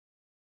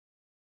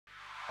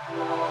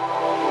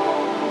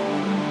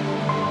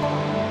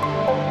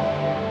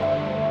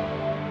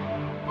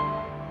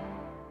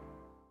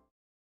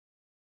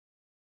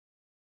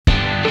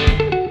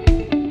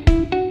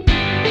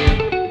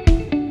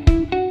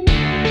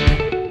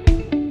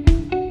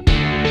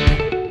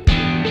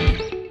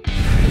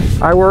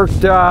I worked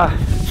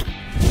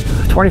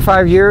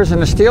 25 years in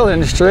the steel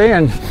industry,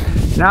 and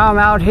now I'm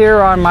out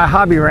here on my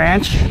hobby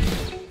ranch.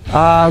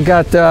 I've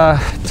got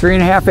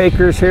 3.5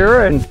 acres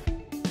here, and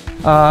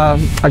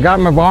I got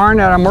my barn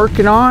that I'm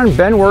working on.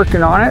 Been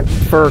working on it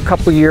for a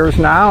couple years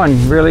now and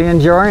really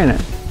enjoying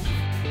it.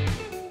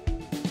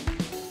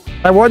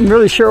 I wasn't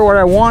really sure what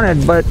I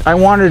wanted, but I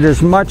wanted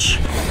as much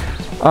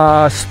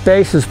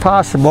space as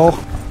possible.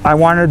 I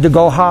wanted to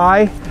go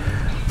high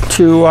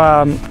to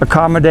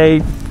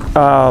accommodate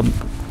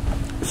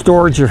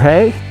storage of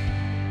hay.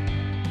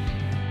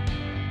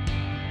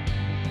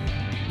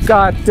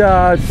 Got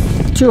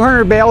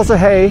 200 bales of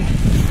hay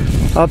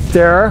up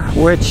there,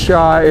 which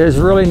is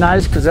really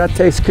nice because that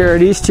takes care of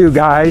these two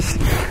guys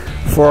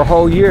for a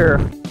whole year.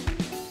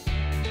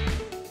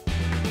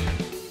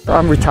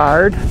 I'm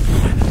retired.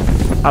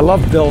 I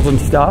love building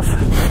stuff,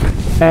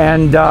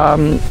 and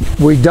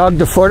we dug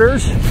the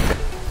footers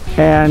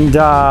and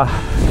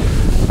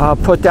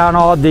put down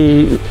all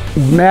the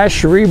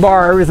mesh,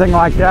 rebar, everything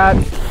like that.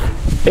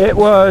 It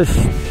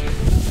wasn't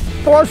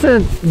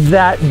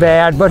that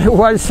bad, but it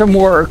was some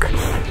work,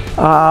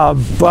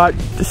 but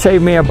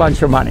saved me a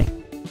bunch of money.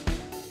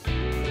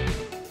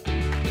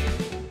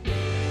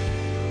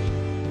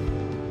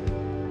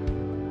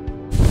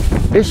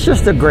 It's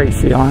just a great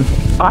feeling.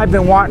 I've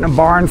been wanting a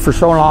barn for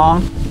so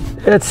long.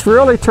 It's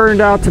really turned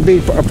out to be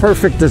a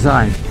perfect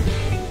design.